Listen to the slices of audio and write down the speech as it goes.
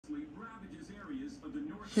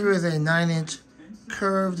Here is a 9-inch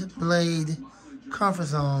curved blade comfort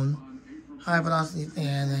zone high velocity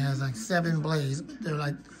fan that has like 7 blades. They're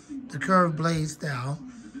like the curved blade style.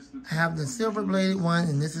 I have the silver bladed one,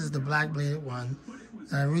 and this is the black bladed one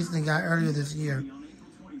that I recently got earlier this year.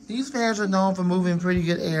 These fans are known for moving pretty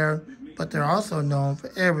good air, but they're also known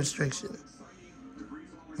for air restriction,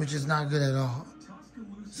 which is not good at all.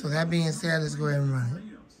 So that being said, let's go ahead and run it.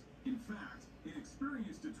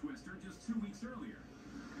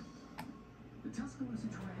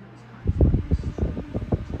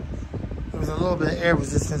 There was a little bit of air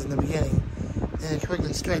resistance in the beginning, then it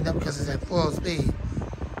quickly straightened up because it's at full speed.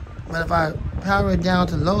 But if I power it down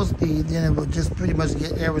to low speed, then it will just pretty much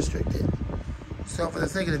get air restricted. So for the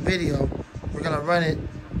sake of the video, we're going to run it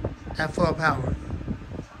at full power.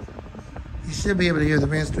 You should be able to hear the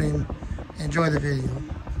wind stream. Enjoy the video.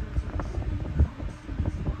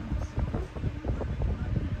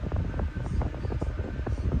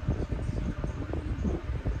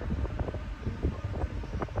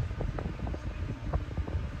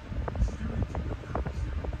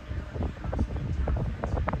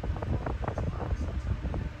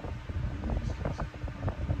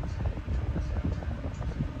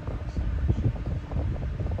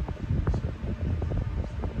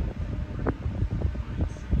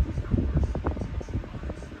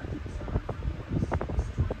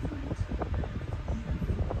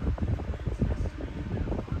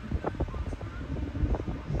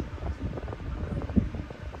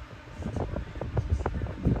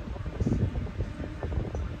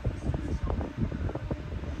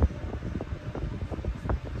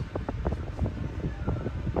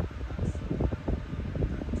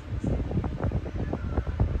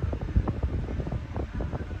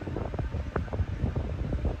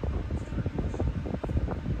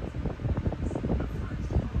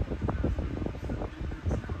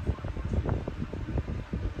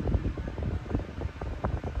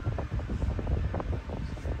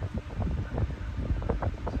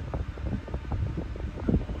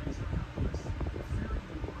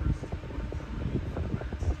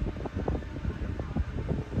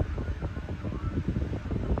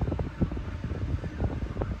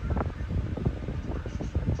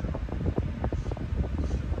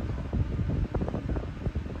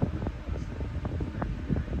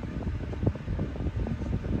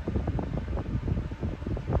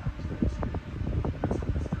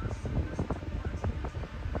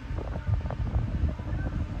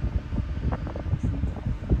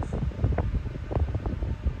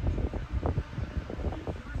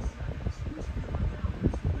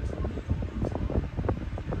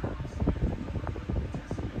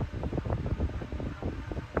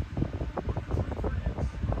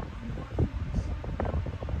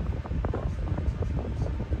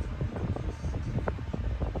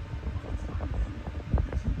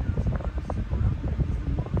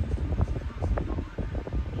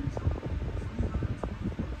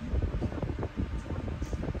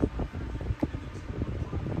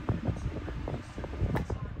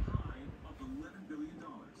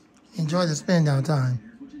 Enjoy the spin down time.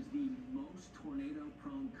 Which is the most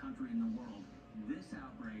tornado-prone country in the world. This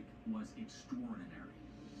outbreak was extraordinary.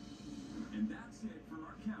 And that's it for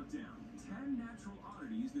our countdown. 10 natural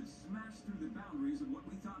oddities that smashed through the boundaries of what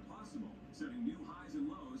we thought possible, setting new highs and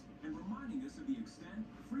lows and reminding us of the extent,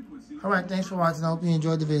 frequency. All right, thanks for watching. I hope you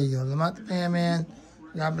enjoyed the video. Lamont the Fan Man.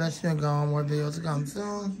 God bless you and go on. More videos to come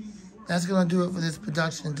soon. That's going to do it for this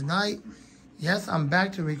production tonight. Yes, I'm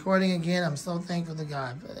back to recording again. I'm so thankful to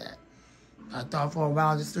God for that. I thought for a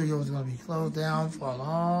while this studio was going to be closed down for a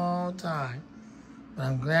long time. But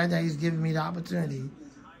I'm glad that he's giving me the opportunity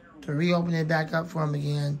to reopen it back up for him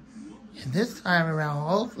again. And this time around,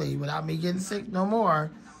 hopefully, without me getting sick no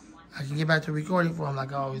more, I can get back to recording for him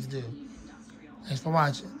like I always do. Thanks for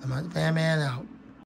watching. I'm the Fan Man out.